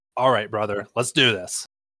All right, brother, let's do this.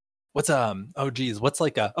 What's what's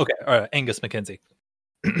like a okay, all right, Angus McKenzie.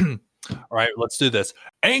 All right, let's do this.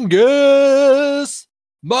 Angus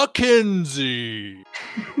McKenzie.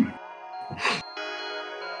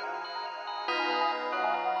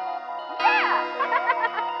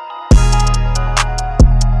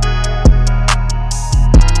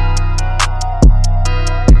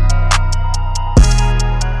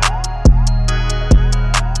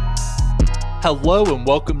 Hello and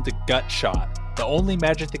welcome to Gut Shot, the only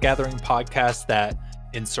Magic the Gathering podcast that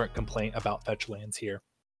insert complaint about fetch lands here.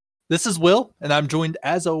 This is Will, and I'm joined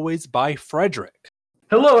as always by Frederick.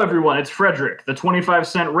 Hello everyone, it's Frederick, the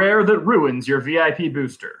 25-cent rare that ruins your VIP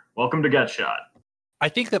booster. Welcome to Gut Shot. I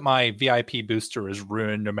think that my VIP booster is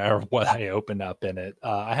ruined no matter what I open up in it.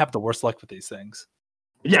 I have the worst luck with these things.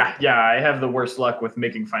 Yeah, I have the worst luck with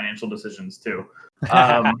making financial decisions too.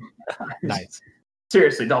 Nice.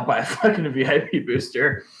 Seriously, don't buy a fucking VIP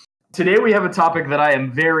booster. Today we have a topic that I am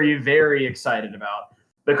very, very excited about.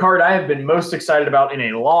 The card I have been most excited about in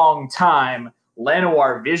a long time,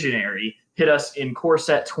 Llanowar Visionary, hit us in Core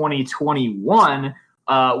Set 2021.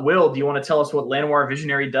 Will, do you want to tell us what Llanowar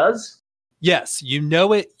Visionary does? Yes, you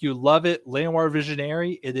know it, you love it. Llanowar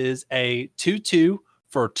Visionary, it is a 2/2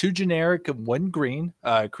 for 2 generic and 1 green,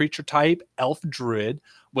 creature type, elf druid.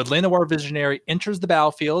 When Llanowar Visionary enters the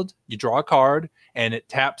battlefield, you draw a card, and it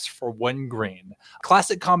taps for 1 green.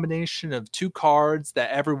 Classic combination of 2 cards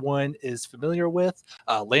that everyone is familiar with,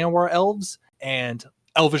 Llanowar Elves and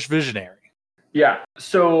Elvish Visionary. Yeah,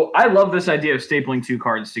 so I love this idea of stapling 2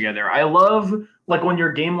 cards together. I love like when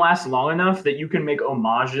your game lasts long enough that you can make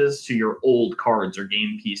homages to your old cards or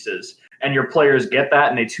game pieces, and your players get that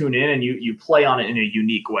and they tune in and you play on it in a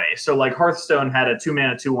unique way. So like Hearthstone had a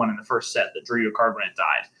 2-mana 2/1 in the first set that drew you a card when it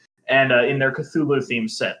died. And in their Cthulhu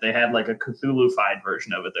themed set, they had like a Cthulhu-fied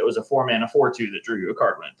version of it that was a 4-mana 4/2 that drew you a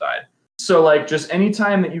card when it died. So like just any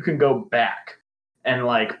time that you can go back and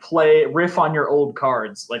like riff on your old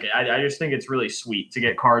cards, like I just think it's really sweet to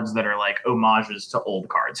get cards that are like homages to old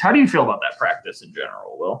cards. How do you feel about that practice in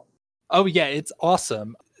general, Will? Oh yeah, it's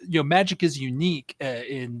awesome. Magic is unique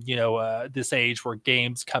in this age where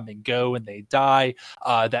games come and go and they die.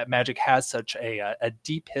 That Magic has such a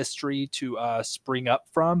deep history to spring up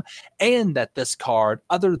from, and that this card,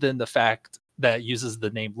 other than the fact that it uses the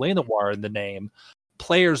name Llanowar in the name,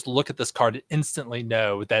 players look at this card and instantly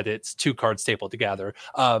know that it's 2 cards stapled together.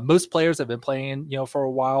 Most players have been playing, for a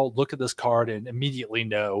while, look at this card and immediately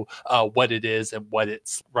know what it is and what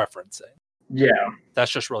it's referencing. Yeah,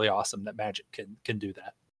 that's just really awesome that Magic can do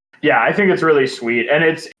that. Yeah, I think it's really sweet. And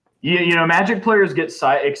it's, Magic players get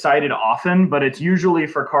excited often, but it's usually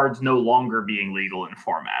for cards no longer being legal in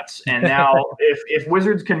formats. And now if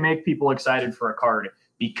Wizards can make people excited for a card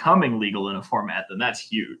becoming legal in a format, then that's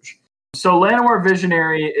huge. So Llanowar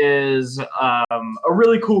Visionary is a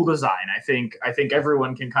really cool design. I think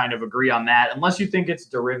everyone can kind of agree on that, unless you think it's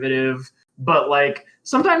derivative. But like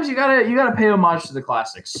sometimes you gotta pay homage to the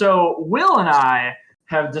classics. So Will and I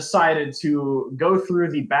have decided to go through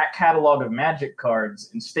the back catalog of Magic cards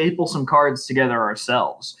and staple some cards together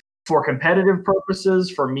ourselves. For competitive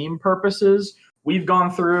purposes, for meme purposes, we've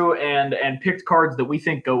gone through and picked cards that we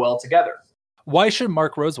think go well together. Why should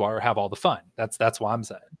Mark Rosewire have all the fun? That's what I'm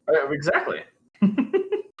saying. Exactly.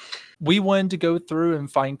 We wanted to go through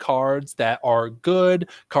and find cards that are good,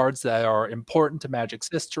 cards that are important to Magic's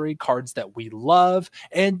history, cards that we love,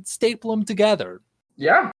 and staple them together.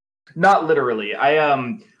 Yeah. Not literally.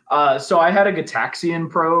 So I had a Gitaxian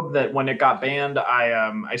probe that when it got banned,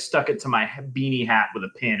 I stuck it to my beanie hat with a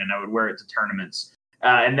pin, and I would wear it to tournaments.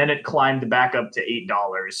 And then it climbed back up to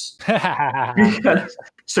 $8.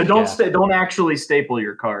 So don't actually staple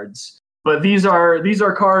your cards. But these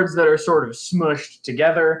are cards that are sort of smushed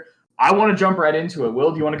together. I want to jump right into it.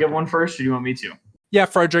 Will, do you want to give one first, or do you want me to? Yeah,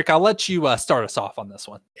 Frederick, I'll let you start us off on this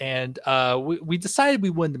one. And we decided we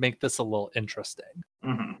wanted to make this a little interesting.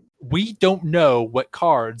 Mm-hmm. We don't know what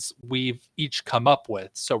cards we've each come up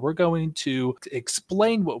with. So we're going to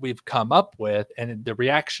explain what we've come up with, and the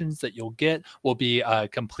reactions that you'll get will be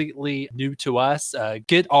completely new to us.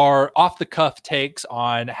 Get our off-the-cuff takes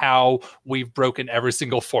on how we've broken every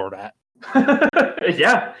single format.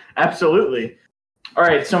 Yeah, absolutely. All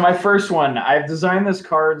right, so my first one, I've designed this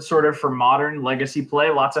card sort of for modern legacy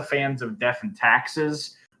play. Lots of fans of Death and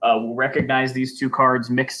Taxes will recognize these 2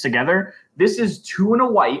 cards mixed together. This is 2 and a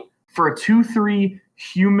white for a 2/3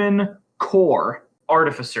 human core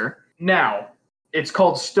artificer. Now, it's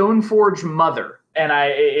called Stoneforge Mother, and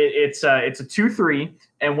it's a 2/3,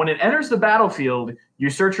 and when it enters the battlefield, you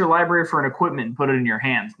search your library for an equipment and put it in your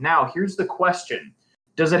hand. Now, here's the question.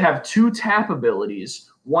 Does it have 2 tap abilities,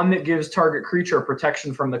 one that gives target creature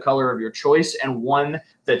protection from the color of your choice, and one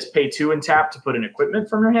that's pay 2 and tap to put an equipment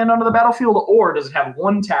from your hand onto the battlefield? Or does it have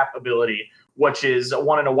one tap ability, which is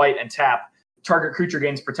 1 and a white and tap, target creature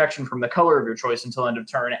gains protection from the color of your choice until end of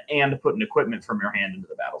turn, and put an equipment from your hand into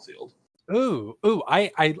the battlefield? Ooh,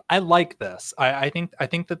 I like this. I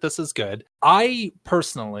think that this is good. I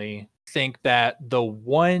personally think that the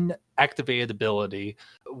one activated ability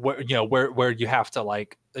where you have to,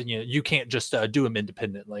 like, you can't just do them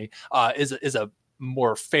independently, is a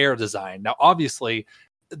more fair design. Now, obviously,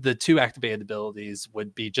 the 2 activated abilities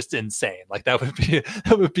would be just insane. Like, that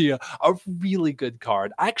would be a really good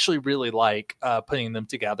card. I actually really like putting them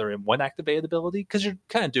together in one activated ability, because you're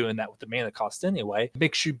kind of doing that with the mana cost anyway. It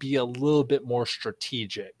makes you be a little bit more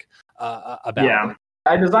strategic about it.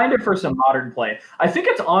 I designed it for some modern play. I think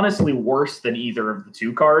it's honestly worse than either of the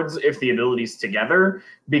 2 cards if the ability's together,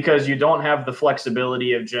 because you don't have the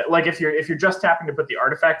flexibility of like, if you're just tapping to put the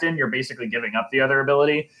artifact in, you're basically giving up the other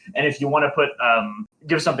ability. And if you want to put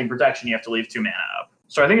give something protection, you have to leave 2 mana up.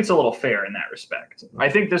 So I think it's a little fair in that respect. I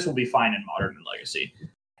think this will be fine in Modern and Legacy.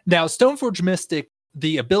 Now, Stoneforge Mystic,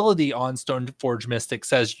 the ability on Stoneforge Mystic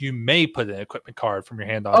says you may put an equipment card from your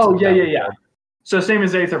hand on. Oh, yeah. So same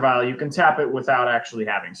as Aether Vial, you can tap it without actually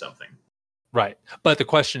having something. Right. But the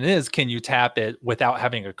question is, can you tap it without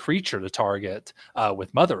having a creature to target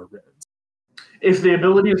with Mother of Runes? If the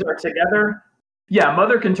abilities are together, yeah,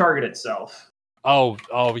 Mother can target itself. Oh,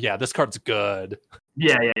 yeah, this card's good.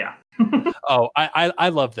 Yeah. Oh, I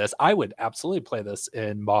love this. I would absolutely play this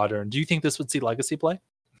in Modern. Do you think this would see Legacy play?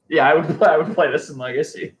 Yeah, I would play this in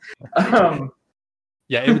Legacy.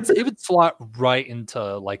 Yeah, it would slot right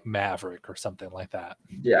into, like, Maverick or something like that.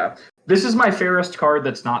 Yeah. This is my fairest card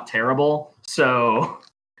that's not terrible. So,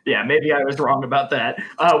 yeah, maybe I was wrong about that.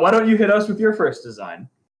 Why don't you hit us with your first design?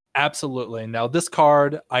 Absolutely. Now, this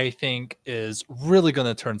card, I think, is really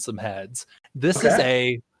going to turn some heads. This is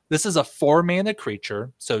a 4-mana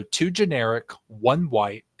creature, so 2 generic, 1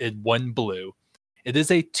 white, and 1 blue. It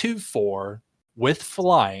is a 2/4 with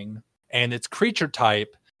flying, and its creature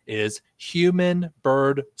type is human,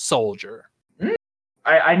 bird, soldier.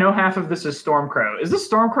 I know half of this is Stormcrow. Is this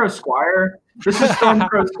Stormcrow Squire? This is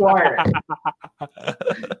Stormcrow Squire.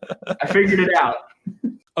 I figured it out.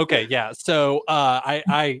 Okay, yeah. So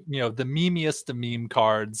I the memeiest of meme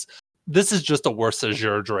cards. This is just a worse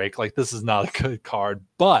Azure Drake. Like, this is not a good card,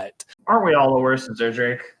 but aren't we all the worst Azure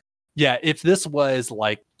Drake? Yeah, if this was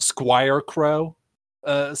like Squire Crow,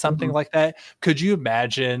 something like that, could you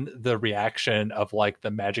imagine the reaction of, like, the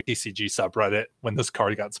Magic TCG subreddit when this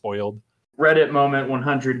card got spoiled? Reddit moment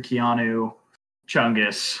 100 Keanu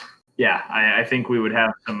Chungus. Yeah, I think we would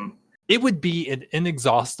have some. It would be an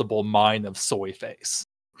inexhaustible mine of soy face.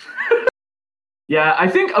 Yeah, I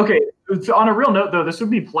think, okay, on a real note, though, this would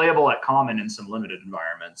be playable at common in some limited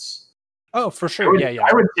environments. Oh, for sure. Yeah.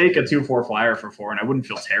 I would take a 2/4 flyer for 4, and I wouldn't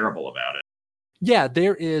feel terrible about it. Yeah,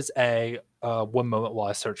 there is a one moment while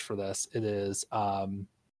I search for this. It is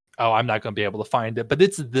I'm not going to be able to find it, but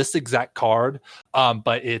it's this exact card.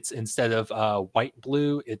 But it's, instead of white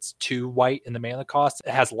blue, it's 2 white in the mana cost.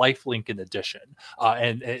 It has Lifelink in addition,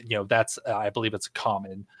 and that's I believe it's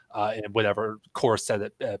common in whatever core set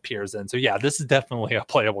it appears in. So yeah, this is definitely a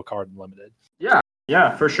playable card in limited.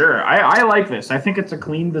 Yeah, for sure. I like this. I think it's a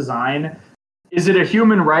clean design. Is it a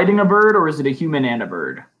human riding a bird, or is it a human and a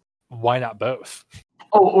bird? Why not both?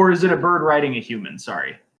 Oh, or is it a bird riding a human?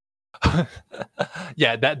 Sorry.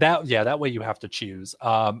 Yeah, that way you have to choose.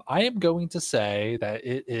 I am going to say that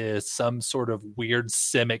it is some sort of weird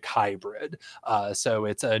Simic hybrid. So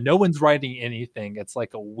it's no one's writing anything. It's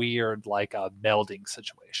like a weird, like a melding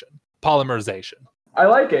situation, polymerization. I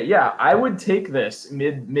like it. Yeah, I would take this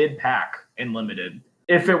mid pack in limited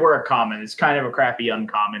if it were a common. It's kind of a crappy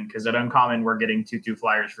uncommon, because at uncommon we're getting 2/2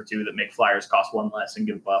 flyers for 2 that make flyers cost 1 less and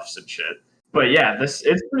give buffs and shit. But yeah, it's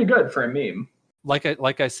pretty good for a meme. Like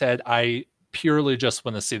I said, I purely just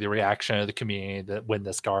want to see the reaction of the community that when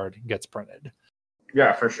this card gets printed.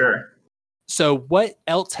 Yeah, for sure. So what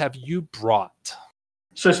else have you brought?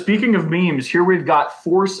 So speaking of memes, here we've got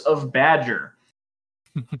Force of Badger.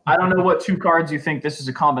 I don't know what 2 cards you think this is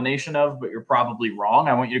a combination of, but you're probably wrong.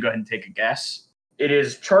 I want you to go ahead and take a guess. It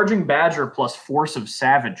is Charging Badger plus Force of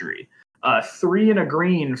Savagery. 3 and a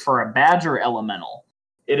green for a Badger elemental.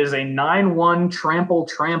 It is a 9/1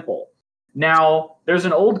 trample. Now, there's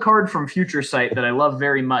an old card from Future Sight that I love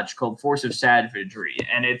very much called Force of Savagery,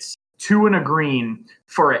 and it's 2 and a green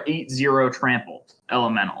for an 8/0 trample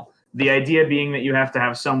elemental. The idea being that you have to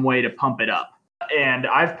have some way to pump it up. And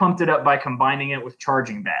I've pumped it up by combining it with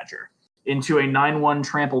Charging Badger into a 9/1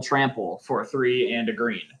 trample for 3 and a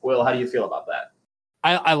green. Will, how do you feel about that?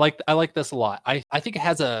 I like this a lot. I think it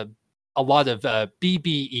has a lot of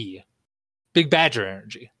BBE, Big Badger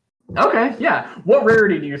energy. Okay, yeah. What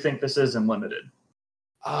rarity do you think this is in limited?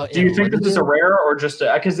 Do you think this is a rare or just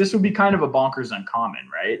because this would be kind of a bonkers uncommon,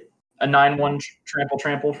 right? A 9/1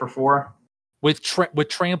 trample for 4 with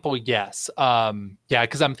trample, yes. Yeah,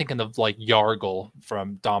 because I'm thinking of like Yargle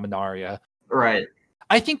from Dominaria. Right.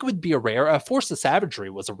 I think it would be a rare. Force of Savagery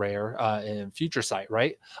was a rare in Future Sight,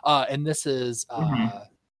 right? And this is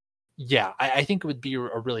yeah, I think it would be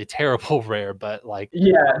a really terrible rare, but like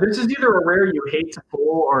yeah, this is either a rare you hate to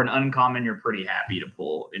pull or an uncommon you're pretty happy to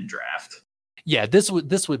pull in draft. Yeah, this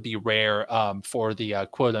would be rare for the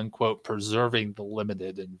quote unquote preserving the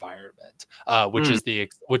limited environment,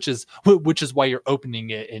 which is why you're opening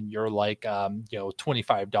it in your like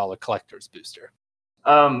 $25 collector's booster.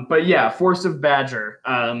 But yeah, Force of Badger.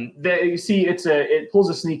 You see, it pulls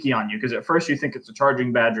a sneaky on you because at first you think it's a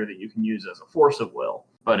charging Badger that you can use as a force of will,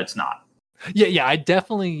 but it's not. Yeah, I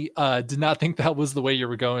definitely did not think that was the way you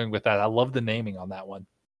were going with that. I love the naming on that one.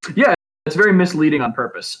 Yeah, it's very misleading on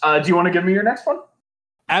purpose. Do you want to give me your next one?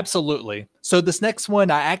 Absolutely. So this next one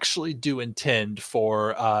I actually do intend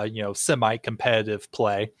for semi-competitive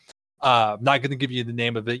play. I'm not going to give you the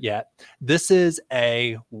name of it yet. This is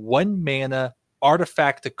a 1-mana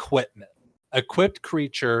artifact equipment. Equipped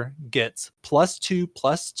creature gets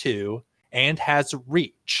 +2/+2 and has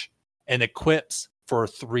reach and equips for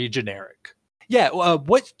 3 generic. Yeah,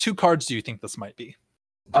 what 2 cards do you think this might be?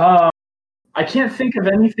 I can't think of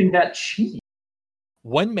anything that cheap.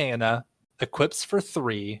 1 mana, equips for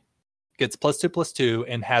 3, gets +2/+2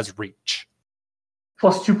 and has reach.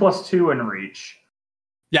 +2/+2 and reach.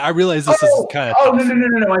 Yeah, I realize this is kind of. Oh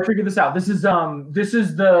no! I figured this out. This is the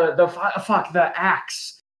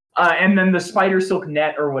axe, and then the spider silk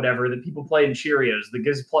net or whatever that people play in Cheerios that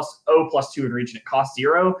gives +2 in reach and it costs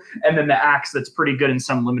 0, and then the axe that's pretty good in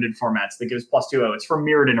some limited formats that gives +2. It's from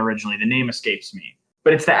Mirrodin originally. The name escapes me,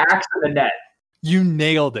 but it's the axe and the net. You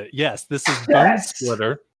nailed it. Yes, this is Bone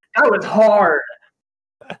Splitter. That was hard.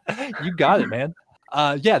 You got it, man.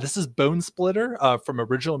 Yeah, this is Bone Splitter from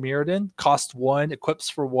original Mirrodin. Cost 1, equips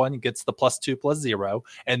for 1, gets the +2/+0,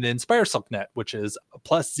 and then Spire Silk Net, which is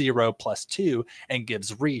 +0/+2 and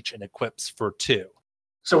gives reach and equips for 2.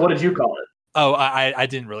 So what did you call it? Oh, I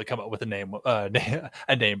didn't really come up with a name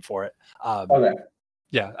for it. Okay.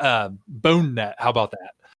 Yeah, Bone Net. How about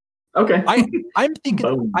that? Okay. I'm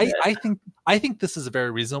thinking. I think this is a very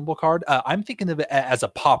reasonable card. I'm thinking of it as a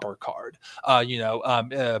Pauper card.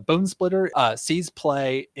 Bone Splitter sees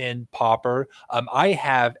play in Pauper. I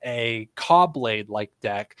have a Cobblade like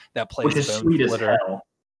deck that plays Which is Bone sweet Splitter. As hell.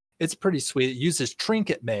 It's pretty sweet. It uses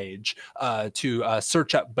Trinket Mage to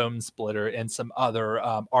search up Bone Splitter and some other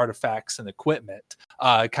artifacts and equipment,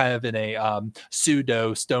 kind of in a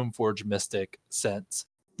pseudo Stoneforge Mystic sense.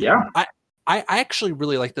 Yeah. I actually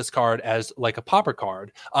really like this card as like a Pauper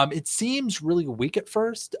card. It seems really weak at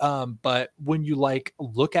first, but when you like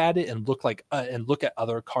look at it and look at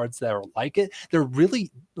other cards that are like it, they're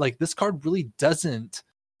really like this card really isn't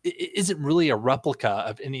really a replica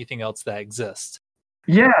of anything else that exists.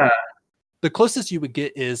 Yeah. The closest you would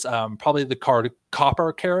get is probably the card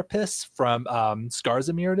Copper Carapace from Scars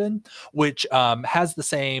of Mirrodin, which has the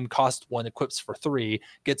same cost 1, equips for 3,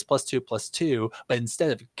 gets +2/+2, but instead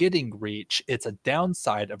of getting reach, it's a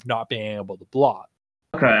downside of not being able to block.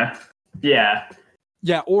 Okay. Yeah.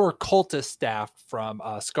 Yeah, or Cultist Staff from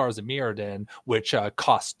Scars of Mirrodin, which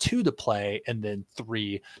costs 2 to play and then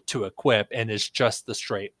 3 to equip, and is just the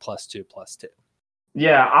straight +2/+2.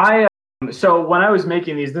 Yeah, so when I was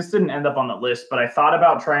making these, this didn't end up on the list, but I thought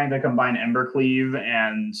about trying to combine Embercleave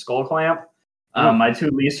and Skull Clamp, my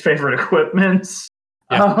 2 least favorite equipments.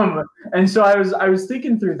 Yeah. And so I was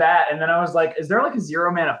thinking through that, and then I was like, is there like a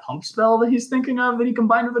 0-mana pump spell that he's thinking of that he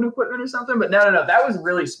combined with an equipment or something? But no, that was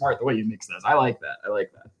really smart the way you mix this. I like that.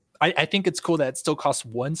 I think it's cool that it still costs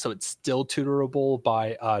 1, so it's still tutorable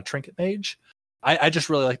by Trinket Mage. I just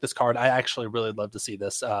really like this card. I actually really love to see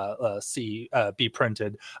this be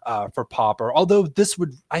printed for Pauper. Although this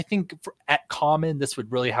would, I think, at common, this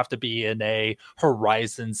would really have to be in a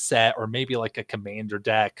Horizon set or maybe like a Commander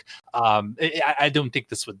deck. I don't think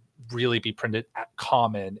this would really be printed at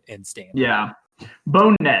common in Standard. Yeah,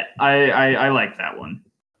 Bone Net. I like that one.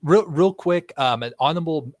 Real quick, an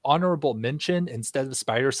honorable mention instead of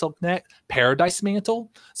Spider Silk Net, Paradise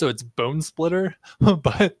Mantle. So it's Bone Splitter,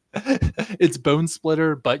 but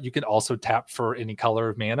you can also tap for any color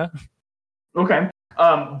of mana. Okay.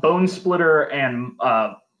 Bone Splitter and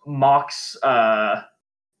Mox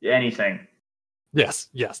anything. Yes,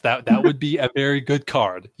 that would be a very good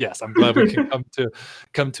card. Yes, I'm glad we can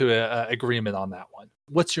come to an agreement on that one.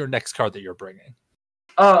 What's your next card that you're bringing?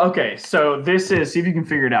 Okay. So this is, see if you can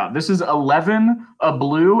figure it out. This is 11 a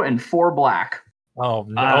blue and 4 black. Oh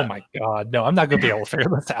no! Oh my god! No, I'm not gonna be able to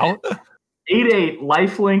figure this out. 8/8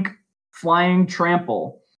 lifelink flying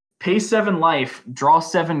trample. Pay 7 life. Draw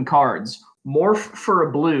 7 cards. Morph for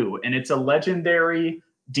a blue, and it's a legendary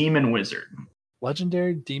demon wizard.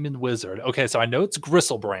 Legendary demon wizard. Okay, so I know it's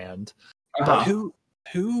Griselbrand, but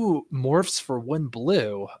who morphs for 1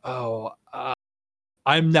 blue? Oh,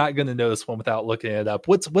 I'm not gonna know this one without looking it up.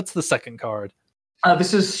 What's the second card?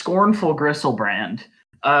 This is Scornful Griselbrand.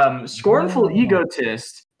 Scornful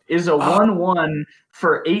Egotist is a 1/1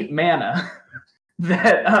 for 8 mana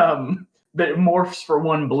that that morphs for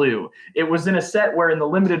 1 blue. It was in a set where in the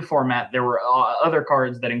limited format there were other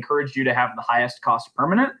cards that encouraged you to have the highest cost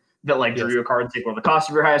permanent that like drew you a card equal the cost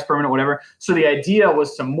of your highest permanent, whatever. So the idea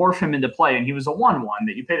was to morph him into play, and he was a 1/1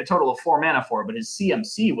 that you paid a total of 4 mana for, but his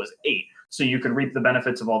CMC was 8, so you could reap the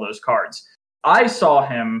benefits of all those cards. I saw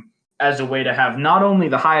him as a way to have not only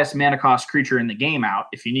the highest mana cost creature in the game out,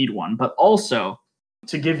 if you need one, but also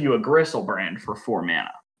to give you a Griselbrand for 4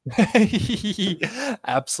 mana.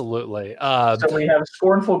 Absolutely. So we have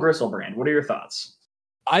Scornful Griselbrand. What are your thoughts?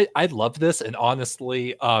 I love this, and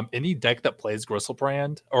honestly, any deck that plays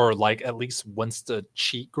Griselbrand, or like at least wants to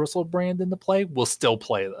cheat Griselbrand into play, will still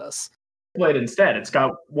play this. Play it instead. It's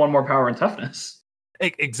got 1 more power and toughness.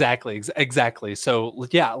 Exactly. So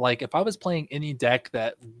yeah, like if I was playing any deck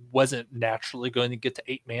that wasn't naturally going to get to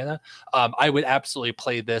 8 mana, I would absolutely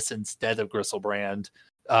play this instead of Griselbrand.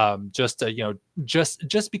 Just to,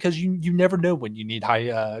 just because you never know when you need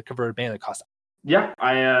high converted mana cost. Yeah,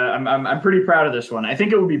 I'm pretty proud of this one. I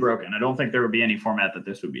think it would be broken. I don't think there would be any format that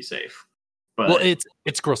this would be safe. But well, it's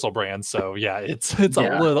Griselbrand, so yeah, it's a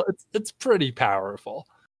little, it's pretty powerful.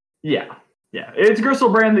 Yeah, it's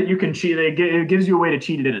Griselbrand that you can cheat. It gives you a way to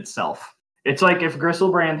cheat it in itself. It's like if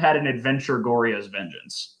Griselbrand had an adventure Goria's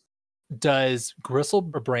Vengeance. Does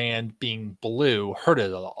Griselbrand being blue hurt it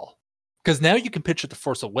at all? Because now you can pitch it the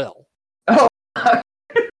Force of Will. Oh,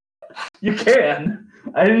 you can.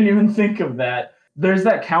 I didn't even think of that. There's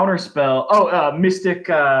that counter spell. Oh, Mystic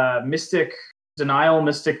Denial,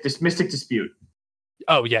 Mystic Dispute.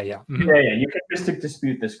 Oh yeah. Mm-hmm. Yeah. You can Mystic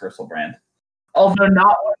Dispute this Griselbrand. Although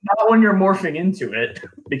not when you're morphing into it,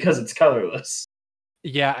 because it's colorless.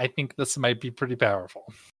 Yeah, I think this might be pretty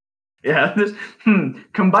powerful. Yeah,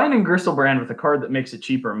 combining Griselbrand with a card that makes it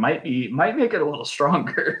cheaper might make it a little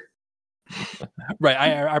stronger. Right,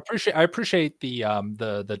 I appreciate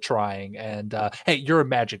the trying, and hey, you're a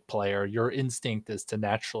Magic player. Your instinct is to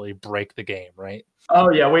naturally break the game, right? Oh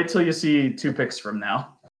yeah, wait till you see 2 picks from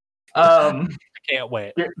now. I can't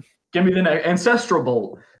wait. Give me the next Ancestral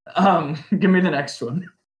Bolt. Give me the next one.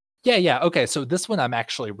 Yeah. Okay, so this one I'm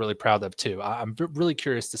actually really proud of too. I'm really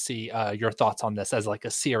curious to see your thoughts on this as like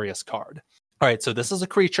a serious card. All right, so this is a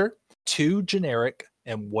creature, 2 generic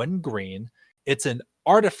and 1 green. It's an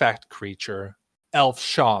artifact creature, Elf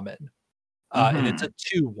Shaman, and it's a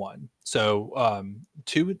 2/1. So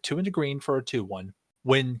 2 into green for a 2/1.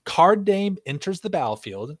 When card name enters the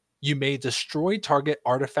battlefield, you may destroy target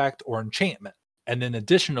artifact or enchantment, and then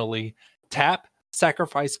additionally tap,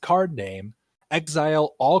 sacrifice card name,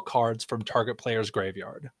 exile all cards from target player's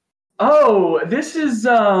graveyard. Oh, this is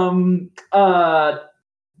Tormod's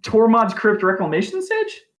Crypt Reclamation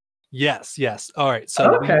Sage? Yes. All right.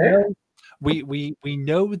 So okay. We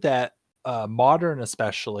know that Modern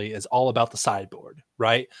especially is all about the sideboard,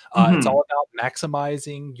 right? It's all about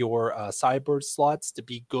maximizing your sideboard slots to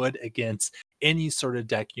be good against any sort of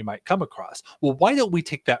deck you might come across. Well, why don't we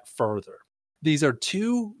take that further? These are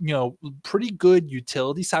 2, pretty good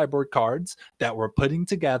utility sideboard cards that we're putting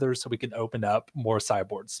together so we can open up more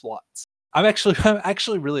sideboard slots. I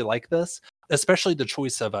actually really like this, especially the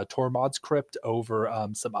choice of Tormod's Crypt over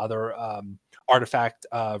some other artifact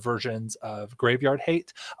versions of Graveyard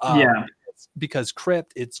Hate. Because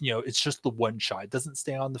Crypt, it's just the one shot. It doesn't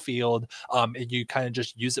stay on the field. And you kind of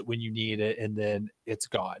just use it when you need it, and then it's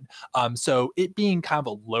gone. So it being kind of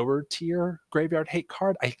a lower tier Graveyard Hate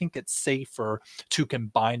card, I think it's safer to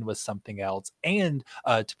combine with something else and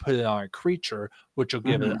to put it on a creature, which will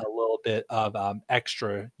give it a little bit of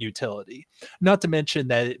extra utility. Not to mention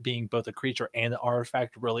that it being both a creature and an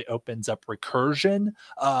artifact really opens up recursion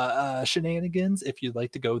shenanigans if you'd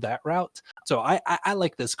like to go that route. So I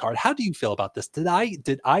like this card. How do you feel about this? Did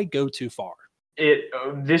I go too far?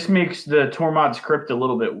 This makes the Tormod's Crypt a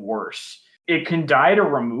little bit worse. It can die to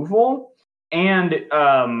removal, and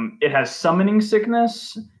it has summoning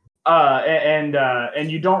sickness.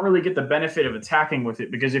 And you don't really get the benefit of attacking with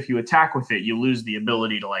it, because if you attack with it, you lose the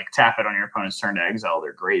ability to like tap it on your opponent's turn to exile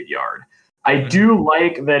their graveyard. I do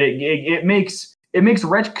like that it makes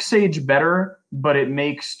Wretch Sage better but it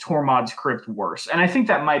makes Tormod's Crypt worse. And I think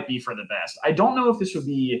that might be for the best. I don't know if this would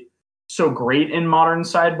be so great in modern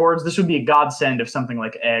sideboards. This would be a godsend if something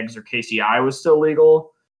like Eggs or KCI was still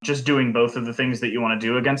legal, just doing both of the things that you want to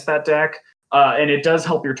do against that deck. And it does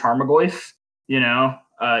help your Tarmogoyf,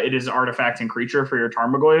 it is artifact and creature for your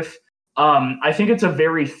Tarmogoyf. I think it's a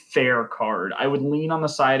very fair card. I would lean on the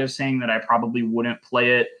side of saying that I probably wouldn't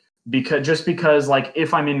play it because like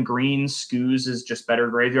if I'm in green, Scooz is just better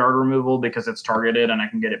graveyard removal because it's targeted and I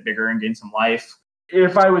can get it bigger and gain some life.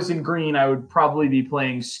 If I was in green, I would probably be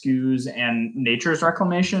playing Scooz and Nature's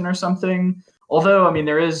Reclamation or something. Although, I mean,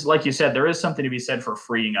 there is, like you said, there is something to be said for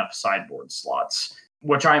freeing up sideboard slots,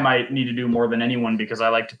 which I might need to do more than anyone because I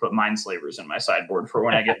like to put Mindslavers in my sideboard for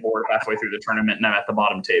when I get bored halfway through the tournament and I'm at the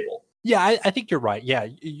bottom table. Yeah, I think you're right. Yeah,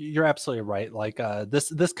 you're absolutely right. Like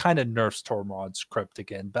this kind of nerfs Tormod's Crypt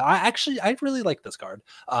again, but I really like this card.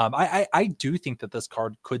 I do think that this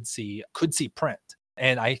card could see print.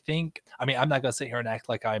 And I think, I mean, I'm not going to sit here and act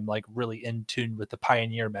like I'm like really in tune with the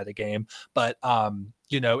Pioneer metagame, but,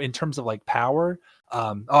 in terms of like power,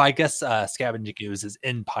 I guess Scavenging Ooze is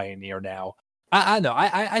in Pioneer now. I know.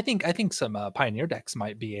 I think some Pioneer decks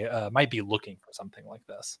might be looking for something like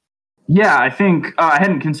this. Yeah, I think I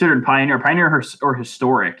hadn't considered Pioneer or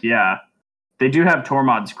Historic. Yeah, they do have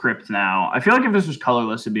Tormod's Crypt now. I feel like if this was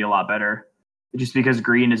colorless, it'd be a lot better. Just because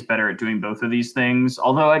green is better at doing both of these things.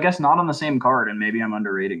 Although I guess not on the same card, and maybe I'm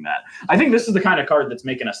underrating that. I think this is the kind of card that's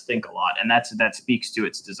making us think a lot, and that speaks to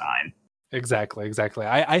its design. Exactly.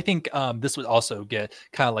 I think this would also get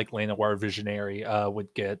kind of like Llanowar Visionary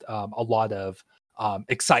would get a lot of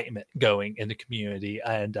excitement going in the community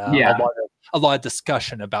and a lot of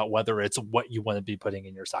discussion about whether it's what you want to be putting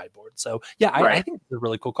in your sideboard. So yeah, right. I think it's a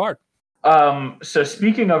really cool card. So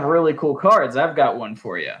speaking of really cool cards, I've got one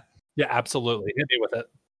for you. Yeah, absolutely. Hit me with it.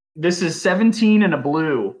 This is 17 and a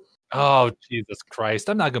blue. Oh, Jesus Christ.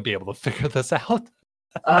 I'm not going to be able to figure this out.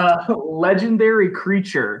 Legendary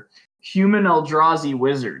creature, Human Eldrazi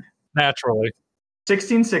Wizard. Naturally.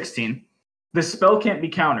 16/16. This spell can't be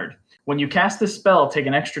countered. When you cast this spell, take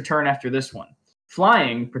an extra turn after this one.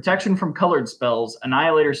 Flying, protection from colored spells,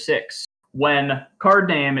 Annihilator 6. When card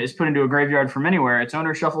name is put into a graveyard from anywhere, its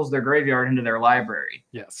owner shuffles their graveyard into their library.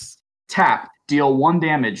 Yes. Tap, deal 1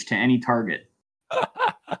 damage to any target.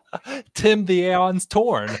 Tim the Aeon's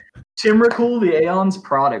Torn. Timrakul the Aeon's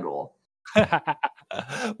Prodigal.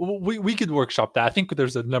 we could workshop that. I think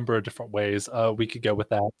there's a number of different ways we could go with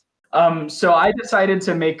that. So I decided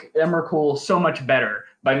to make Emrakul so much better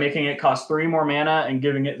by making it cost 3 more mana and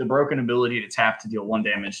giving it the broken ability to tap to deal 1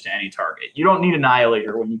 damage to any target. You don't need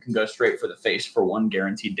Annihilator when you can go straight for the face for 1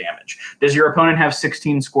 guaranteed damage. Does your opponent have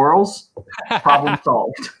 16 squirrels? Problem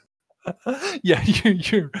solved. Yeah,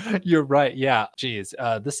 you're right. Yeah, geez,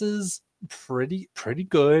 this is pretty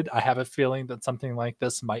good. I have a feeling that something like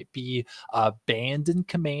this might be banned in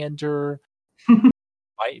Commander,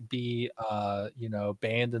 might be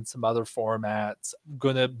banned in some other formats.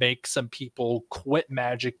 Gonna make some people quit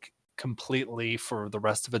Magic completely for the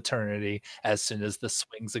rest of eternity as soon as this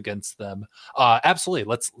swings against them. Absolutely,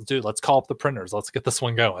 let's call up the printers. Let's get this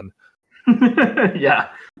one going. Yeah.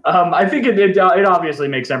 I think it obviously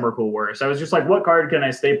makes Emrakul worse. I was just like, what card can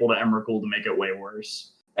I staple to Emrakul to make it way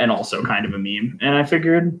worse? And also kind of a meme. And I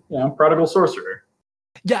figured, Prodigal Sorcerer.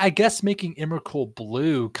 Yeah, I guess making Emrakul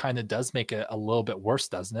blue kind of does make it a little bit worse,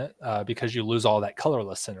 doesn't it? Because you lose all that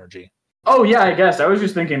colorless synergy. Oh, yeah, I guess. I was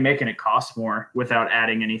just thinking making it cost more without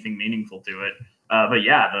adding anything meaningful to it. But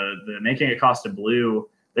yeah, the making it cost a blue,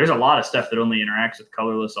 there's a lot of stuff that only interacts with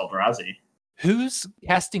colorless Eldrazi. Who's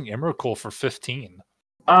casting Emrakul for 15?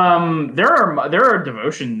 There are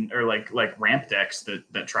devotion or like ramp decks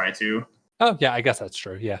that try to. Oh yeah, I guess that's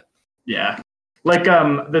true. Yeah. Like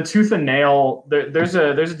the Tooth and Nail. There's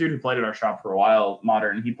a dude who played at our shop for a while.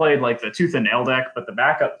 Modern. He played like the Tooth and Nail deck, but the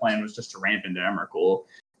backup plan was just to ramp into Emrakul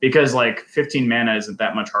because like 15 mana isn't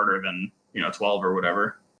that much harder than 12 or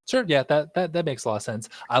whatever. Sure, yeah, that makes a lot of sense.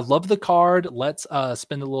 I love the card. Let's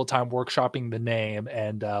spend a little time workshopping the name,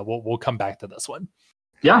 and we'll come back to this one.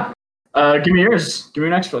 Yeah, give me yours. Give me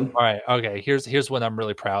your next one. All right, okay. Here's one I'm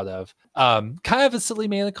really proud of. Kind of a silly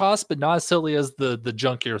mana cost, but not as silly as the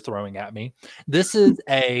junk you're throwing at me. This is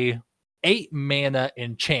a 8 mana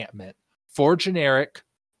enchantment, 4 generic,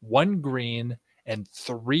 1 green, and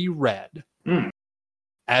 3 red.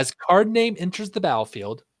 As card name enters the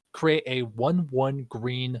battlefield, create a 1/1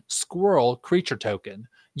 green squirrel creature token.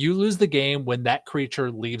 You lose the game when that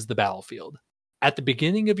creature leaves the battlefield. At the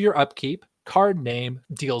beginning of your upkeep, card name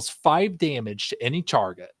deals 5 damage to any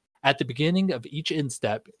target. At the beginning of each end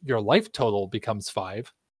step, your life total becomes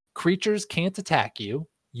 5. Creatures can't attack you.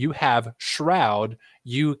 you have Shroud,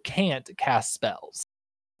 you can't cast spells.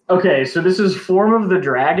 Okay, so this is Form of the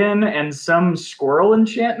Dragon and some squirrel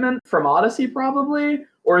enchantment from Odyssey, probably?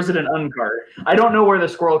 Or is it an uncard? I don't know where the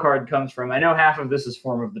squirrel card comes from. I know half of this is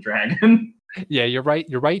Form of the Dragon. Yeah, you're right.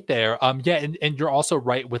 You're right there. Yeah, and you're also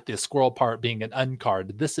right with the squirrel part being an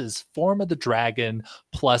uncard. This is Form of the Dragon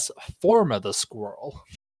plus Form of the Squirrel.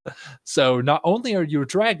 So not only are you a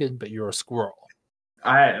dragon, but you're a squirrel.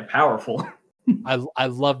 Powerful. I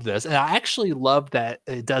love this, and I actually love that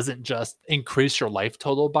it doesn't just increase your life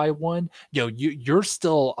total by 1. You're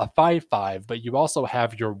still a 5/5, but you also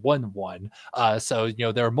have your 1/1. So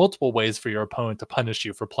there are multiple ways for your opponent to punish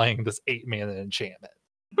you for playing this 8-mana enchantment.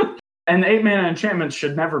 And 8-mana enchantments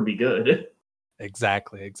should never be good.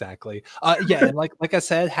 Exactly. Yeah, and like I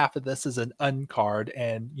said, half of this is an uncard,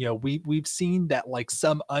 and we've seen that like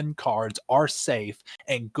some uncards are safe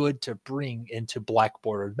and good to bring into black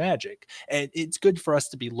bordered Magic, and it's good for us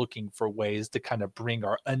to be looking for ways to kind of bring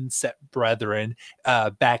our unset brethren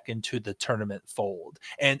back into the tournament fold,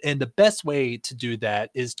 and the best way to do that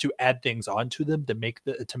is to add things onto them to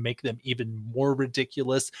make them even more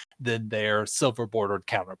ridiculous than their silver bordered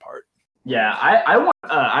counterpart. Yeah,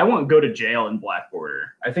 I want Go to Jail in Black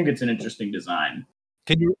Border. I think it's an interesting design.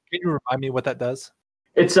 Can you remind me what that does?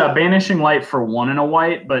 It's Banishing Light for 1 and a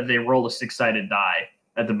white, but they roll a 6-sided die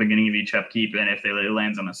at the beginning of each upkeep, and if it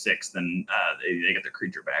lands on a 6, then they get their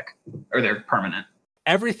creature back, or their permanent.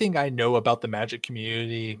 Everything I know about the Magic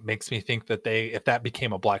community makes me think that if that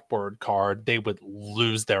became a blackboard card, they would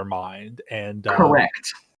lose their mind. And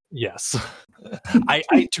correct. Yes.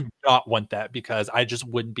 I do not want that, because I just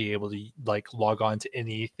wouldn't be able to log on to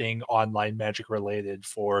anything online Magic related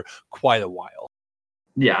for quite a while.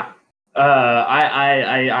 Yeah.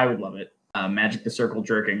 I would love it. Magic the Circle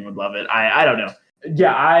Jerking would love it. I don't know.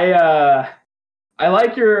 Yeah, I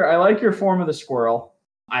like your Form of the Squirrel.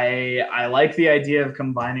 I like the idea of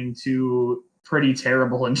combining 2 pretty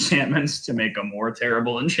terrible enchantments to make a more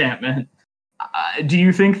terrible enchantment. Do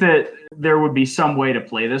you think that there would be some way to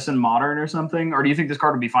play this in Modern or something? Or do you think this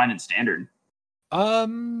card would be fine in Standard?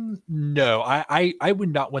 No, I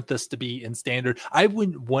would not want this to be in Standard. I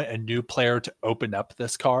wouldn't want a new player to open up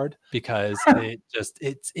this card, because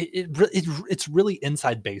it's really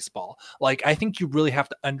inside baseball. Like, I think you really have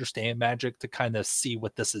to understand Magic to kind of see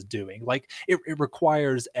what this is doing. Like, it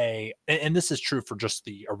requires and this is true for just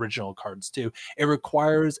the original cards too. It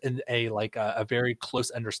requires a very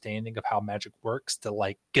close understanding of how Magic works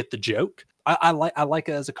to get the joke. I like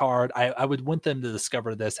it as a card. I would want them to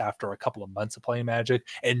discover this after a couple of months of playing Magic,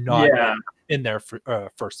 and not in their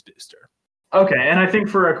first booster. Okay, and I think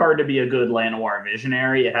for a card to be a good Llanowar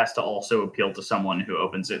Visionary, it has to also appeal to someone who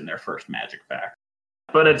opens it in their first Magic pack.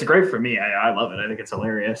 But it's great for me. I love it. I think it's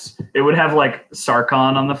hilarious. It would have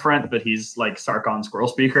Sarkhan on the front, but he's Sarkhan Squirrel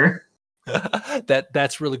Speaker.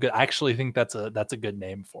 That's really good. I actually think that's a good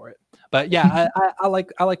name for it. But yeah, I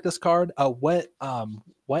like this card. What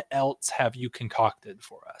else have you concocted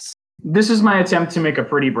for us? This is my attempt to make a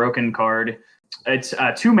pretty broken card. It's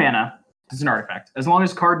 2 mana. It's an artifact. As long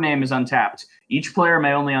as card name is untapped, each player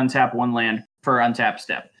may only untap 1 land per untap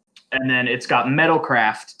step. And then it's got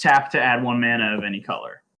Metalcraft, tap to add 1 mana of any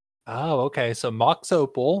color. Oh, okay. So Mox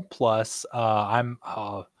Opal plus I'm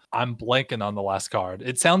blanking on the last card.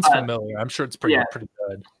 It sounds familiar. I'm sure it's pretty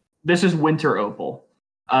good. This is Winter Opal.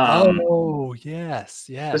 Yes.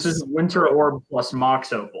 This is Winter Orb plus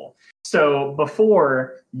Mox Opal. So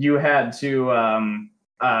before, you had to,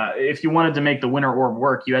 if you wanted to make the Winter Orb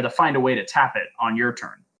work, you had to find a way to tap it on your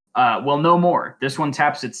turn. Well, no more. This one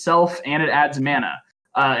taps itself and it adds mana.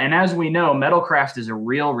 And as we know, Metalcraft is a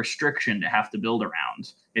real restriction to have to build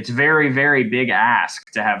around. It's very, very big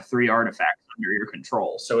ask to have 3 artifacts under your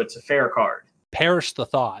control. So it's a fair card. Perish the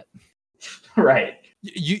thought. Right.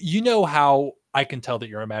 You know how I can tell that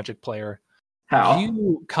you're a Magic player? How?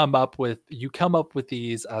 You come up with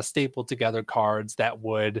these stapled together cards that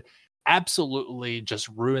would absolutely just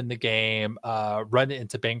ruin the game, run it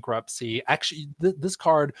into bankruptcy. Actually, this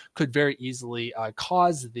card could very easily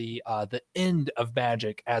cause the end of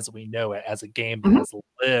Magic as we know it, as a game that has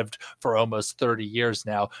lived for almost 30 years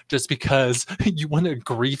now, just because you want to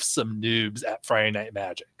grief some noobs at Friday Night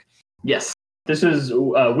Magic. Yes. This is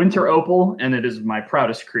Winter Opal, and it is my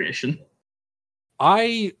proudest creation.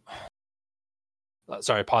 Sorry,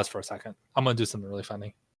 pause for a second. I'm going to do something really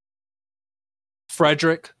funny.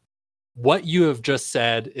 Frederick, what you have just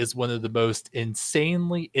said is one of the most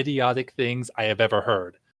insanely idiotic things I have ever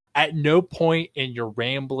heard. At no point in your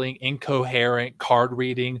rambling, incoherent card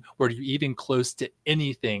reading were you even close to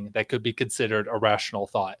anything that could be considered a rational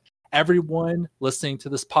thought. Everyone listening to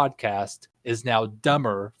this podcast is now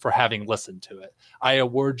dumber for having listened to it. I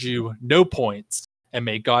award you no points, and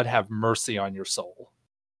may God have mercy on your soul.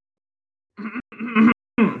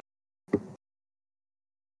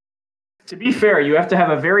 To be fair, you have to have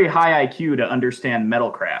a very high IQ to understand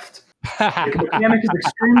Metalcraft. The mechanic is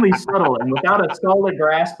extremely subtle, and without a solid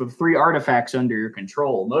grasp of 3 artifacts under your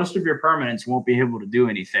control, most of your permanents won't be able to do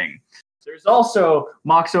anything. There's also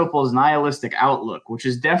Mox Opal's nihilistic outlook, which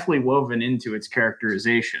is definitely woven into its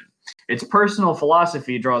characterization. Its personal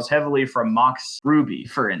philosophy draws heavily from Mox Ruby,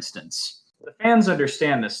 for instance. The fans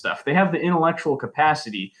understand this stuff. They have the intellectual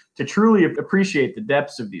capacity to truly appreciate the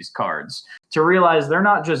depths of these cards, to realize they're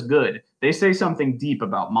not just good, they say something deep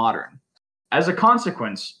about Modern. As a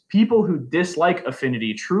consequence, people who dislike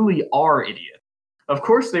Affinity truly are idiots. Of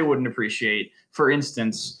course they wouldn't appreciate, for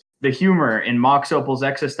instance, the humor in Mox Opal's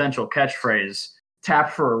existential catchphrase,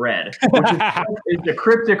 tap for a red, which is a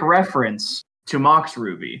cryptic reference to Mox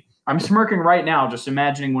Ruby. I'm smirking right now just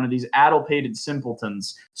imagining one of these addle-pated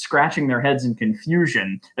simpletons scratching their heads in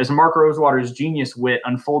confusion as Mark Rosewater's genius wit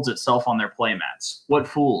unfolds itself on their playmats. What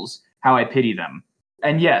fools, how I pity them.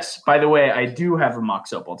 And yes, by the way, I do have a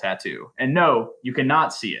Mox Opal tattoo. And no, you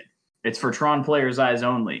cannot see it. It's for Tron players' eyes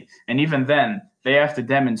only. And even then, they have to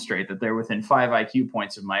demonstrate that they're within 5 IQ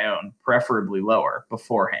points of my own, preferably lower,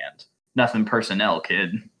 beforehand. Nothing personnel,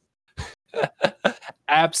 kid.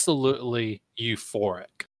 Absolutely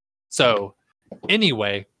euphoric. So,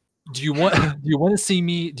 anyway, do you want to see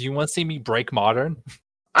me break Modern?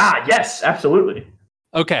 Ah, yes, absolutely.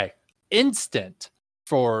 Okay. Instant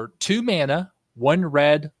for 2 mana, 1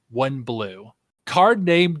 red, 1 blue. Card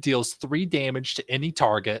name deals 3 damage to any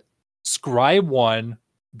target. Scry 1,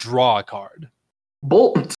 draw a card.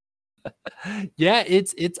 Bolt. Yeah,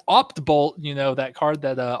 it's Opt Bolt, that card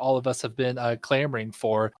that all of us have been clamoring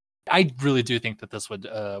for. I really do think that this would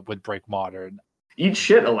break Modern. Eat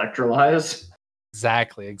shit, Electrolyze.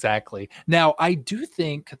 Exactly. Now, I do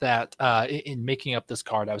think that in making up this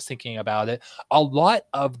card, I was thinking about it. A lot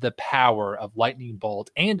of the power of Lightning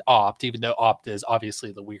Bolt and Opt, even though Opt is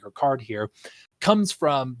obviously the weaker card here, comes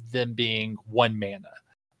from them being 1 mana.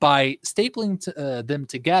 By stapling them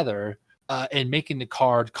together and making the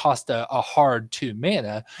card cost a hard 2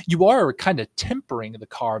 mana, you are kind of tempering the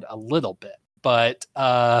card a little bit, but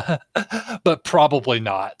probably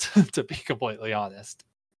not, to be completely honest.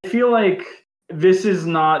 I feel like this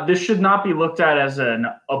should not be looked at as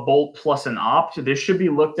a bolt plus an opt. This should be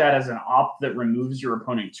looked at as an opt that removes your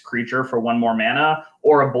opponent's creature for 1 more mana,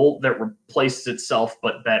 or a bolt that replaces itself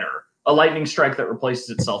but better. A lightning strike that replaces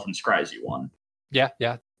itself and scries you 1. Yeah.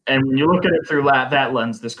 And when you look at it through that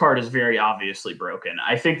lens, this card is very obviously broken.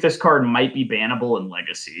 I think this card might be bannable in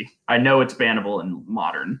Legacy. I know it's bannable in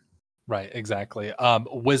Modern. Right, exactly.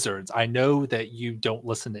 Wizards, I know that you don't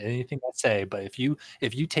listen to anything I say, but if you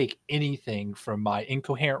take anything from my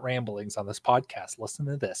incoherent ramblings on this podcast, listen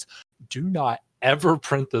to this. Do not ever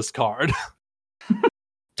print this card.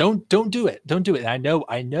 Don't do it. Don't do it. And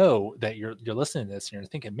I know that you're listening to this and you're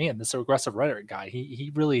thinking, man, this aggressive rhetoric guy,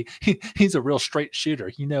 he's a real straight shooter.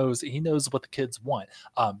 He knows what the kids want.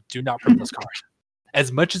 Do not print this card.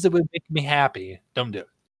 As much as it would make me happy, don't do it.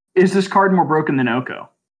 Is this card more broken than Oko?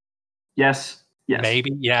 Yes.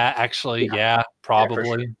 Maybe. Yeah, actually, yeah, probably.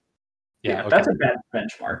 Yeah, sure. Yeah, okay. That's a bad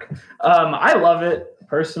benchmark. I love it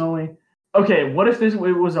personally. Okay, what if it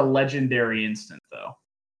was a legendary instant though?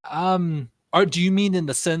 Or do you mean in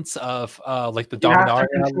the sense of like the Dominaria?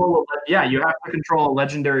 You have to control a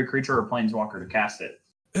legendary creature or planeswalker to cast it.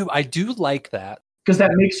 Ooh, I do like that. Because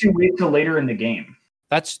that makes you wait till later in the game.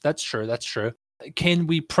 That's true. That's true. Can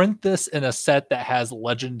we print this in a set that has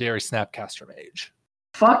legendary Snapcaster Mage?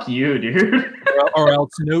 Fuck you, dude. or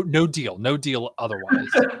else no deal otherwise.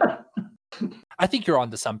 I think you're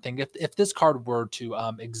onto something. If this card were to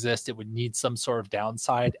exist, it would need some sort of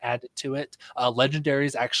downside added to it. Legendary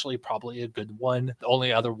is actually probably a good one. The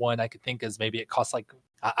only other one I could think is maybe it costs like,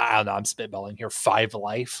 I don't know, I'm spitballing here, 5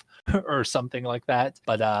 life or something like that.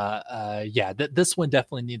 But this one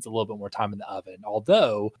definitely needs a little bit more time in the oven.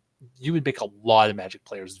 Although you would make a lot of Magic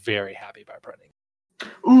players very happy by printing.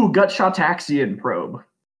 Ooh, Gutshot Taxian Probe.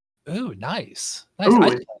 Ooh, nice. Ooh, I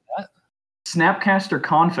like that. Snapcaster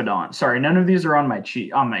Confidant. Sorry, none of these are on my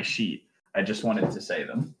sheet. I just wanted to say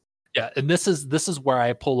them. Yeah, and this is where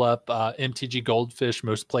I pull up MTG Goldfish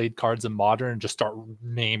most played cards in Modern and just start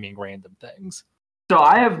naming random things. So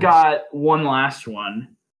I have got one last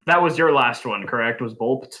one. That was your last one, correct? Was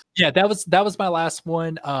Bolt? Yeah, that was my last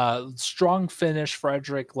one. Strong finish,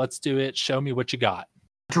 Frederick. Let's do it. Show me what you got.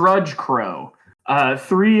 Drudge Crow.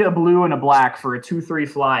 3 a blue and a black for a 2/3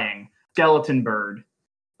 flying skeleton bird.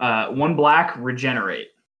 1 black, regenerate.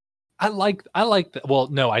 I like that. Well,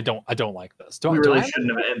 no, I don't like this. We really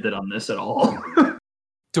shouldn't have ended on this at all.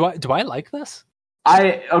 Do I like this?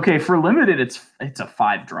 Okay, for limited, it's a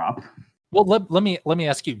 5-drop. Well, let me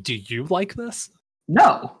ask you, do you like this?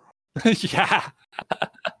 No. Yeah.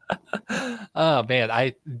 Oh man,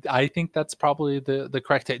 I think that's probably the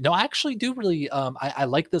correct take. No, I actually do really I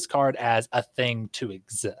like this card as a thing to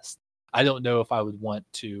exist. I don't know if I would want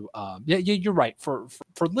to yeah, you're right. For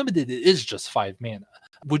limited, it is just 5 mana.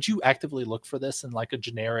 Would you actively look for this in like a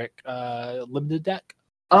generic limited deck?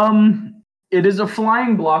 It is a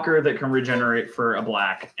flying blocker that can regenerate for a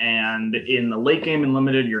black, and in the late game in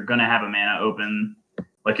limited, you're gonna have a mana open.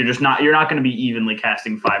 Like you're not going to be evenly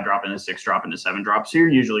casting 5-drop into 6-drop into 7-drop. So you're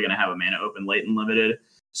usually going to have a mana open late and limited.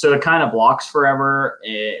 So it kind of blocks forever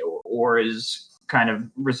or is kind of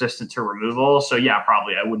resistant to removal. So yeah,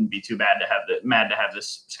 probably I wouldn't be too mad to have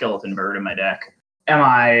this skeleton bird in my deck. Am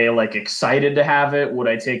I like excited to have it? Would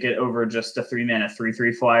I take it over just a 3-mana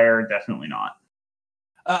 3/3 flyer? Definitely not.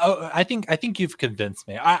 I think you've convinced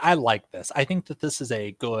me. I like this. I think that this is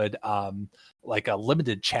a good like a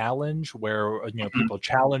limited challenge where people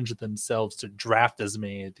challenge themselves to draft as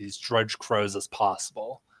many of these Drudge Crows as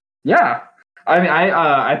possible. Yeah, I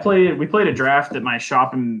mean, we played a draft at the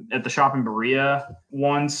shop in Berea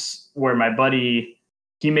once where my buddy,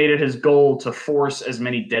 he made it his goal to force as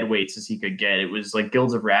many deadweights as he could get. It was like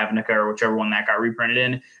Guilds of Ravnica or whichever one that got reprinted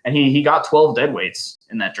in, and he got 12 deadweights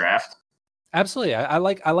in that draft. Absolutely, I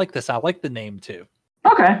like this. I like the name too.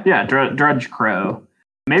 Okay, yeah, Drudge Crow.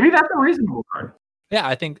 Maybe that's a reasonable card. Yeah,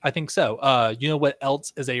 I think so. You know what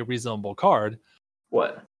else is a reasonable card?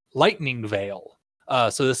 What? Lightning Veil.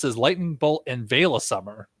 So this is Lightning Bolt and Veil of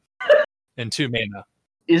Summer in 2 mana.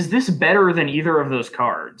 Is this better than either of those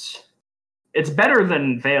cards? It's better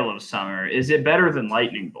than Veil of Summer. Is it better than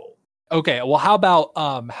Lightning Bolt? Okay, well, how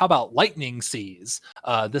about Lightning Seize?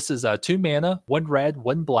 This is 2 mana, 1 red,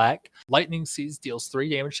 1 black. Lightning Seize deals 3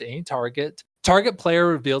 damage to any target. Target player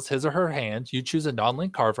reveals his or her hand. You choose a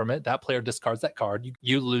non-link card from it. That player discards that card.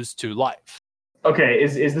 You lose 2 life. Okay,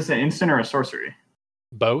 is this an instant or a sorcery?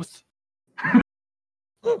 Both.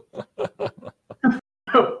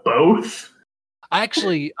 Both?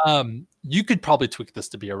 Actually, you could probably tweak this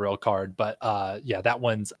to be a real card, but yeah, that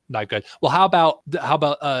one's not good. Well, how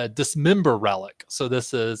about Dismember Relic? So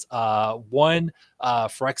this is 1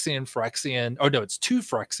 Phyrexian. Oh no, it's 2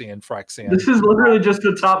 Phyrexian. This is literally just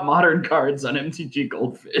the top modern cards on MTG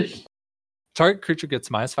Goldfish. Target creature gets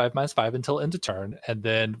 -5/-5 until end of turn, and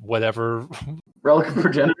then whatever Relic of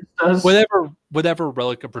Progenitus does. Whatever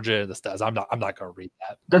Relic of Progenitus does. I'm not going to read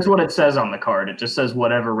that. That's what it says on the card. It just says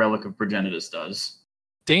whatever Relic of Progenitus does.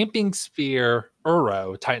 Damping Sphere,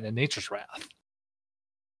 Uro, Titan of Nature's Wrath.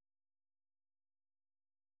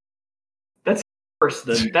 That's worse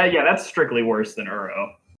than that. Yeah, that's strictly worse than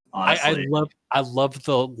Uro. Honestly. I love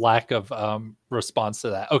the lack of response to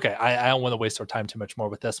that. Okay, I don't want to waste our time too much more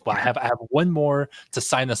with this, but I have one more to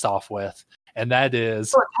sign us off with, and that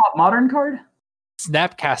is a top modern card?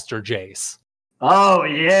 Snapcaster Jace. Oh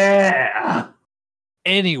yeah.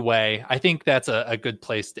 Anyway, I think that's a good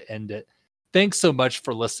place to end it. Thanks so much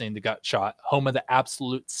for listening to Gutshot, home of the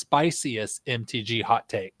absolute spiciest MTG hot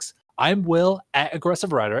takes. I'm Will at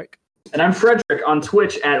Aggressive Rhetoric. And I'm Frederick on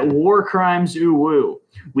Twitch at War Crimes Ooh Woo.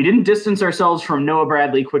 We didn't distance ourselves from Noah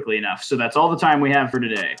Bradley quickly enough, so that's all the time we have for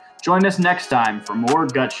today. Join us next time for more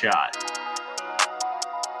Gutshot.